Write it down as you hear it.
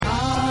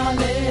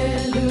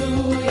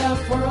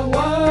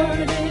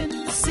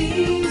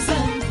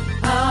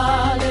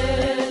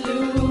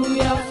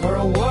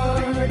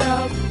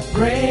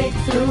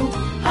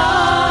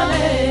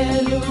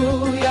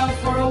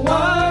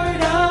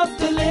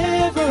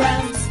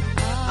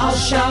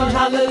shout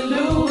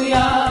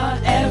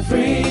hallelujah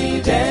every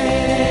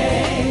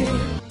day.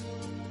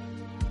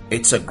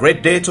 It's a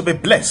great day to be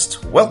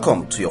blessed.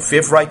 Welcome to your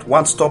favorite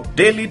one-stop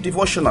daily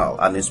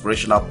devotional and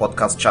inspirational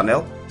podcast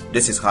channel.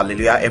 This is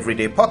Hallelujah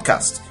Everyday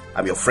Podcast.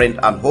 I'm your friend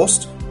and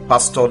host,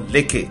 Pastor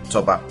Leke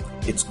Toba.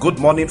 It's good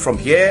morning from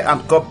here,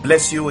 and God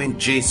bless you in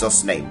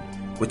Jesus' name.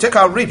 We take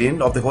our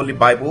reading of the Holy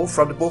Bible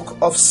from the book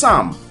of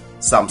Psalm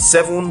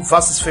 7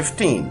 verses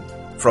 15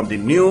 from the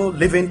New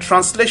Living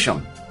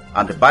Translation.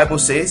 And the Bible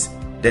says,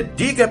 they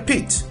dig a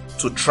pit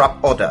to trap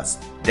others,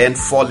 then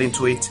fall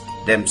into it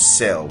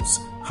themselves.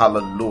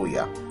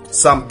 Hallelujah.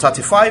 Psalm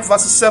 35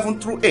 verses 7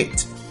 through 8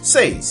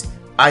 says,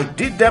 I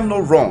did them no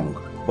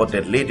wrong, but they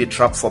laid a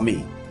trap for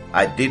me.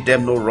 I did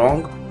them no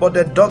wrong, but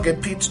they dug a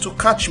pit to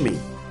catch me.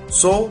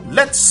 So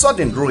let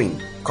sudden ruin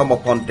come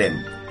upon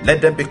them. Let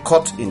them be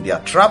caught in their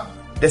trap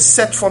they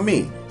set for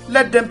me.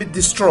 Let them be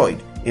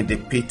destroyed in the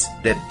pit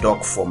they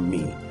dug for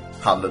me.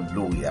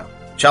 Hallelujah.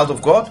 Child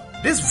of God,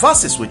 these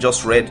verses we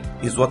just read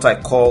is what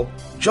I call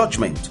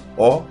judgment,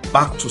 or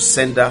back to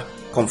sender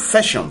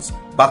confessions,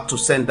 back to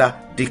sender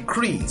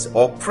decrees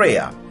or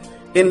prayer.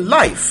 In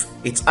life,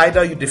 it's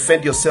either you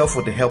defend yourself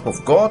with the help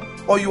of God,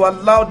 or you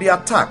allow the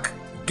attack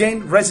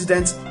gain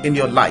residence in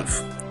your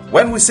life.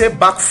 When we say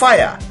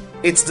backfire,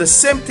 it's the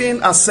same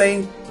thing as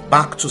saying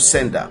back to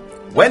sender.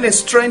 When a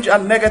strange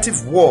and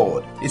negative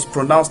word is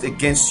pronounced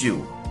against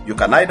you, you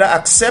can either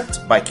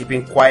accept by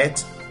keeping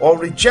quiet, or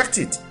reject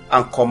it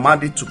and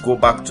command it to go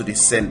back to the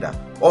sender,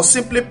 or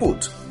simply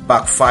put,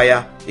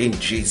 backfire in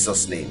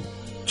Jesus' name.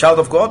 Child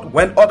of God,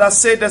 when others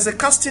say there's a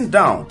casting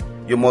down,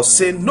 you must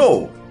say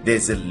no,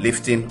 there's a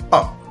lifting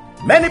up.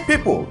 Many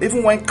people,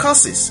 even when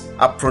curses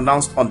are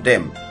pronounced on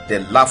them, they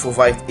laugh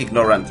over it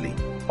ignorantly.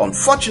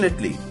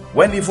 Unfortunately,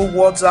 when evil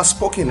words are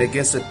spoken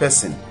against a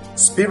person,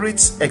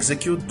 spirits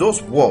execute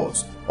those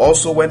words.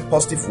 Also, when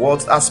positive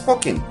words are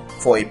spoken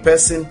for a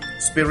person,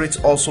 spirits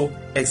also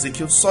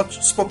execute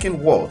such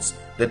spoken words.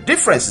 The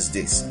difference is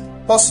this: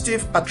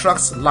 positive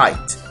attracts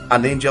light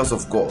and angels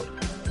of God,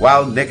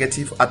 while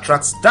negative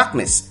attracts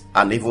darkness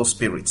and evil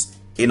spirits.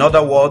 In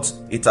other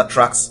words, it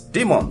attracts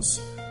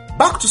demons.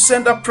 Back to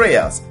sender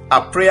prayers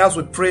are prayers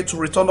we pray to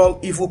return all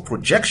evil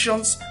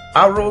projections,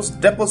 arrows,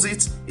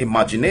 deposits,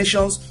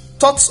 imaginations,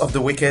 thoughts of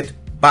the wicked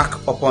back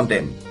upon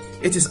them.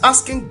 It is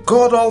asking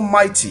God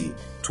Almighty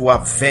to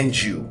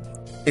avenge you.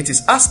 It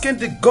is asking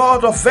the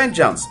God of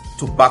vengeance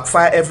to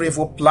backfire every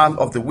evil plan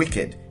of the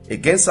wicked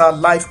against our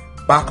life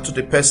back to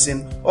the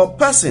person or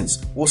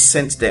persons who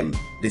sent them,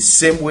 the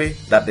same way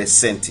that they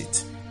sent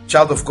it.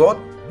 Child of God,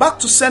 back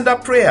to sender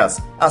prayers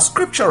are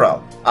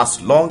scriptural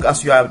as long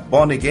as you are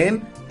born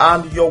again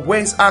and your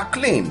ways are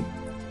clean.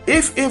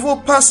 If evil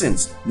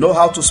persons know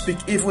how to speak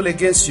evil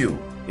against you,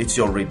 it's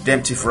your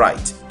redemptive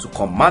right to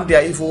command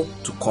their evil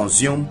to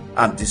consume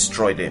and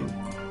destroy them.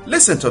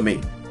 Listen to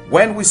me.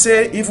 When we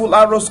say evil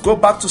arrows go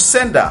back to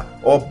sender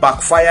or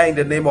backfire in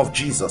the name of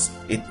Jesus,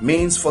 it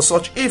means for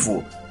such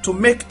evil to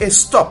make a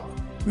stop,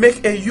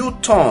 make a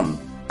U-turn,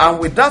 and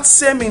with that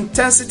same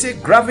intensity,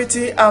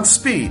 gravity, and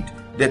speed,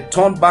 they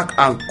turn back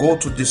and go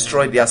to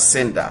destroy their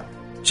sender.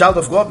 Child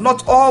of God,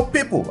 not all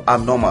people are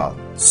normal.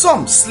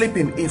 Some sleep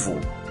in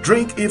evil,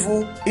 drink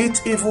evil,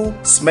 eat evil,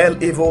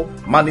 smell evil,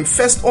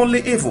 manifest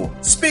only evil,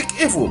 speak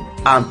evil,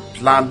 and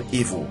plan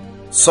evil.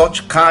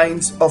 Such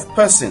kinds of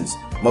persons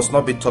must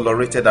not be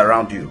tolerated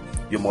around you.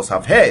 You must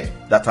have heard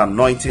that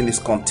anointing is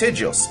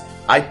contagious.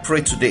 I pray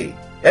today,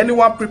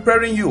 anyone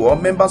preparing you or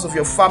members of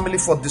your family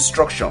for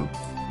destruction,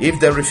 if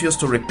they refuse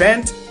to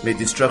repent, may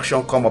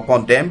destruction come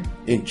upon them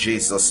in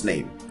Jesus'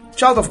 name.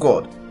 Child of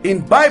God,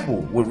 in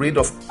Bible we read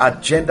of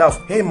agenda of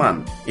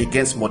Haman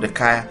against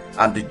Mordecai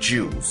and the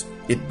Jews.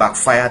 It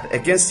backfired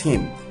against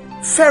him.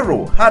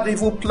 Pharaoh had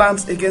evil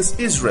plans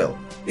against Israel.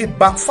 It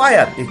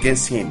backfired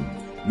against him.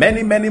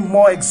 Many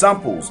more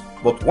examples.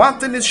 But one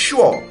thing is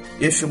sure: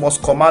 if you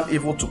must command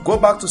evil to go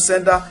back to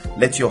sender,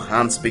 let your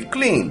hands be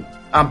clean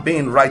and be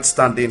in right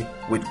standing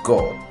with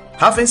God.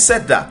 Having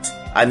said that,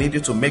 I need you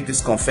to make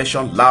this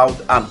confession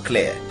loud and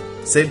clear.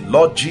 Say,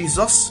 Lord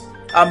Jesus,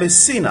 I'm a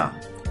sinner.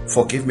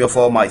 Forgive me of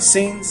all my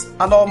sins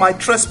and all my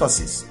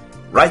trespasses.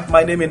 Write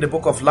my name in the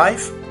book of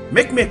life.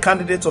 Make me a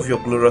candidate of your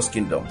glorious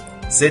kingdom.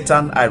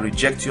 Satan, I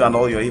reject you and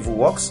all your evil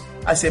works.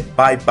 I say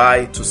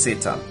bye-bye to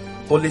Satan.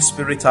 Holy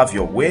Spirit, have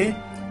your way.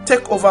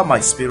 Take over my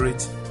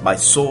spirit, my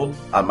soul,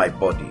 and my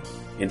body.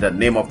 In the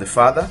name of the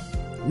Father,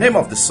 name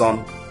of the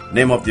Son,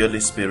 name of the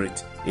Holy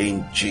Spirit,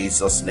 in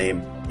Jesus'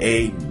 name,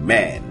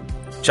 amen.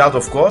 Child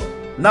of God,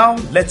 now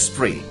let's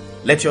pray.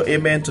 Let your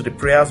amen to the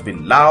prayers be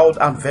loud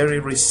and very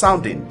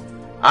resounding.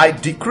 I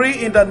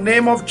decree in the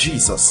name of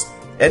Jesus,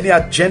 any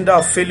agenda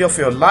of failure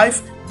for your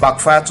life,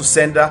 backfire to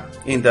sender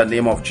in the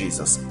name of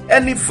Jesus.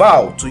 Any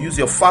vow to use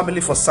your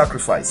family for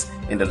sacrifice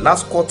in the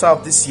last quarter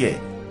of this year,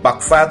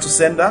 backfire to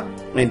sender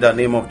in the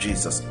name of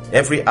Jesus.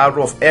 Every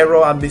arrow of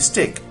error and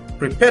mistake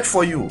prepared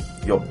for you,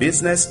 your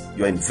business,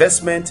 your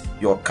investment,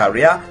 your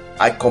career,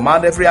 I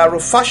command every arrow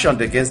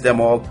fashioned against them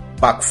all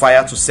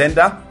backfire to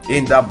sender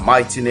in the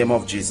mighty name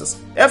of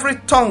Jesus. Every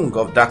tongue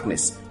of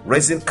darkness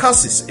raising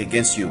curses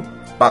against you,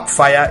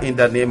 backfire in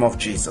the name of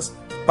Jesus.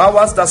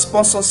 Powers that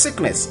sponsor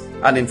sickness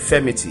and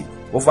infirmity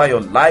over your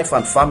life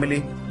and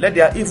family, let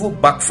their evil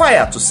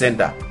backfire to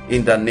sender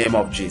in the name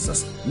of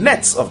Jesus.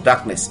 Nets of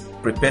darkness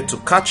prepared to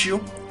catch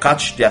you,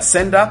 catch their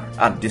sender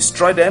and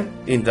destroy them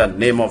in the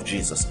name of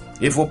Jesus.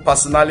 Evil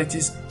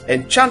personalities,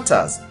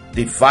 enchanters,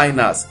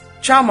 diviners,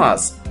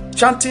 charmers,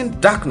 chanting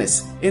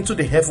darkness into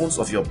the heavens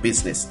of your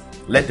business.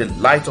 Let the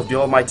light of the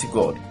Almighty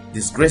God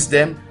disgrace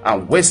them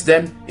and waste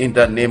them in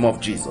the name of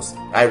Jesus.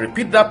 I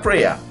repeat that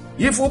prayer.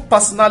 Evil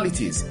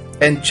personalities,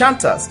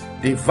 enchanters,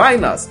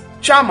 diviners,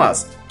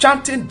 charmers,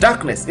 chanting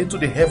darkness into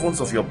the heavens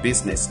of your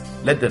business.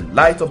 Let the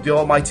light of the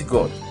Almighty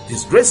God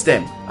disgrace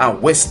them and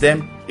waste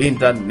them in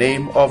the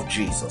name of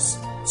Jesus.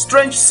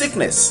 Strange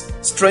sickness,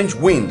 strange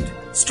wind,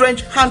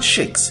 strange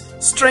handshakes,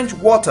 strange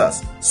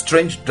waters,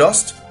 strange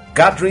dust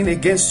gathering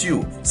against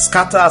you,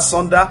 scatter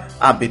asunder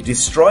and be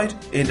destroyed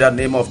in the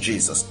name of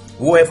Jesus.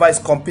 Whoever is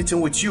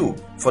competing with you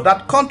for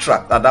that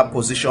contract and that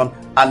position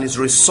and is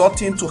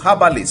resorting to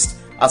herbalist,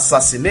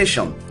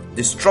 assassination,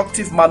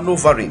 destructive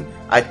maneuvering,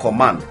 I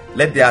command,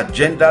 let their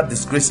agenda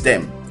disgrace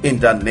them in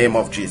the name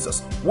of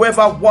Jesus.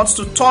 Whoever wants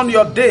to turn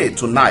your day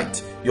to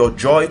night, your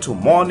joy to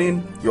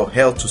mourning, your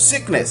health to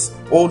sickness,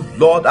 O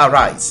Lord,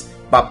 arise.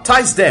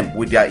 Baptize them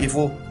with their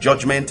evil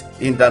judgment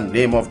in the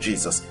name of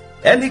Jesus.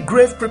 Any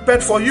grave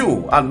prepared for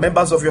you and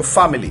members of your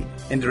family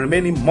in the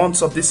remaining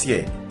months of this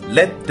year,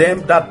 let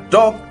them that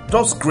dug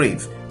those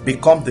grave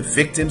become the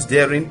victims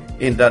therein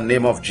in the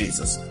name of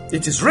Jesus.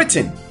 It is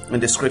written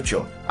in the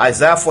scripture,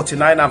 Isaiah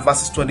 49 and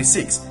verses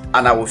 26,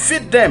 and I will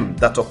feed them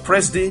that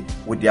oppress thee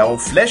with their own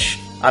flesh,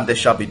 and they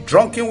shall be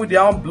drunken with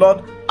their own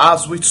blood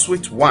as with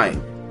sweet wine.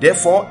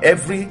 Therefore,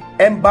 every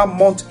ember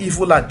month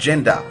evil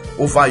agenda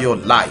over your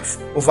life,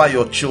 over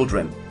your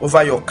children,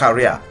 over your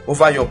career,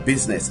 over your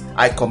business,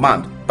 I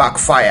command,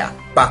 backfire,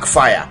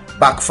 backfire,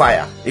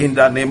 backfire in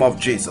the name of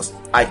Jesus.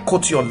 I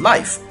coat your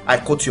life, I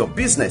coat your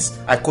business,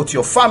 I coat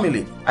your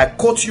family, I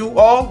coat you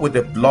all with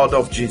the blood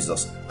of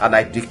Jesus. And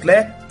I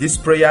declare this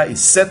prayer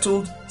is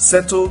settled,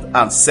 settled,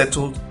 and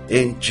settled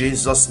in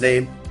Jesus'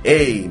 name.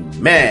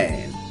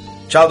 Amen.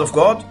 Child of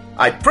God,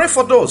 I pray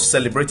for those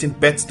celebrating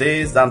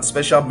birthdays and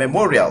special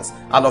memorials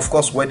and of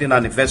course wedding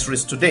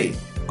anniversaries today.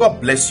 God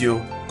bless you.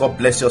 God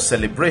bless your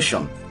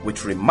celebration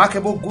with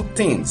remarkable good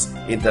things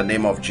in the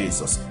name of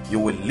Jesus. You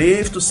will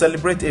live to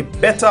celebrate a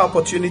better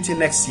opportunity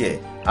next year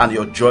and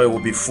your joy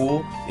will be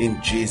full in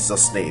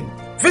Jesus' name.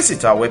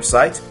 Visit our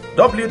website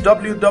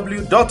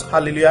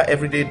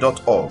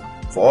www.hallelujaheveryday.org.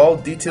 For all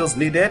details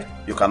needed,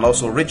 you can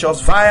also reach us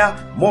via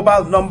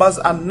mobile numbers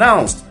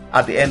announced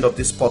at the end of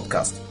this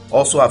podcast.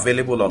 Also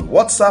available on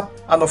WhatsApp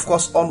and of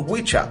course on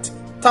WeChat.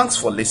 Thanks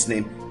for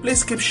listening.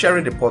 Please keep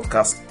sharing the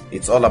podcast.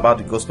 It's all about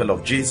the gospel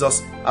of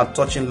Jesus and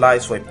touching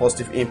lives for a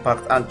positive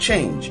impact and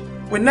change.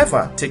 We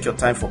never take your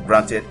time for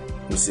granted.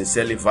 We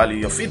sincerely value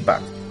your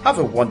feedback. Have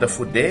a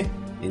wonderful day.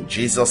 In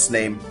Jesus'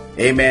 name,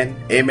 amen,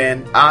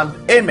 amen,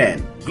 and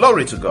amen.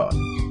 Glory to God.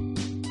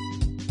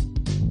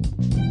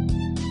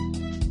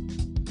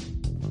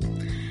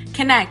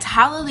 Connect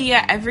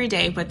Hallelujah every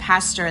day with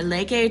Pastor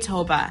Leke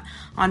Toba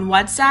on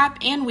WhatsApp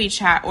and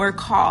WeChat or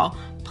call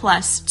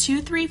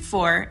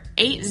 +234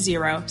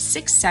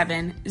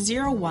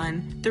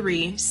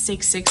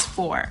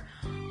 8067013664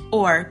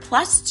 or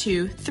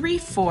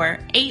 +234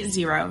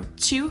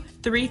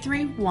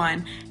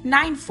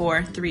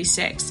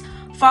 8023319436.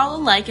 Follow,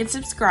 like, and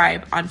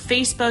subscribe on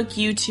Facebook,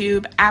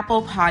 YouTube,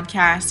 Apple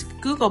Podcasts,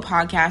 Google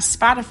Podcasts,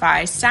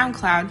 Spotify,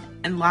 SoundCloud,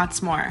 and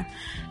lots more.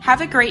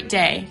 Have a great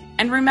day,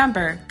 and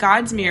remember,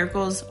 God's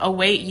miracles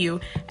await you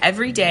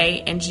every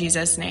day in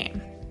Jesus' name.